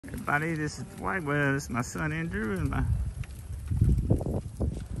everybody, this is Dwight. Well, this is my son Andrew and my...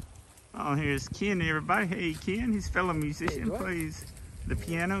 Oh, here's Ken, everybody. Hey, Ken, he's a fellow musician, plays the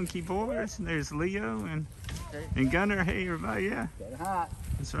piano and keyboards. And there's Leo and Gunner. Hey, everybody, yeah.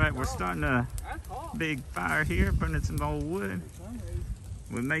 That's right, we're starting a big fire here, burning some old wood.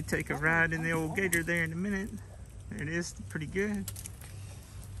 We may take a ride in the old gator there in a minute. There it is, pretty good.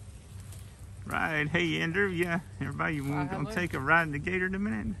 Right, hey Andrew, yeah, everybody, you want to take a ride in the gator in a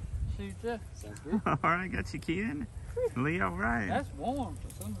minute? Shoot ya. Sounds good. All right, got you, Ken. Leo, right. That's warm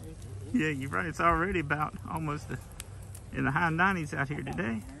for some reason. Yeah, you're right, it's already about almost in the high 90s out here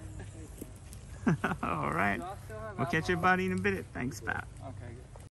today. All right, we'll catch everybody in a bit. Thanks, Pat. Okay.